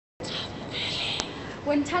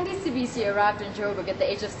When Thandi Sibisi arrived in Joburg at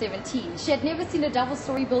the age of 17, she had never seen a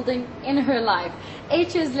double-story building in her life.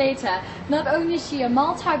 8 years later, not only is she a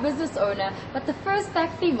multi-business owner, but the first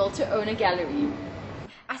black female to own a gallery.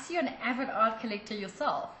 I see you're an avid art collector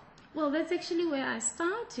yourself. Well, that's actually where I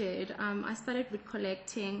started. I started with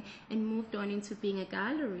collecting and moved on into being a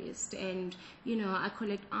gallerist. And, you know, I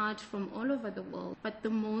collect art from all over the world. But the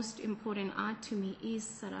most important art to me is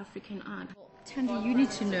South African art. Thandi, you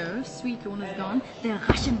need to know, sweet Lorna's gone. The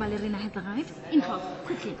Russian ballerina has arrived. Info,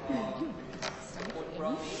 quickly.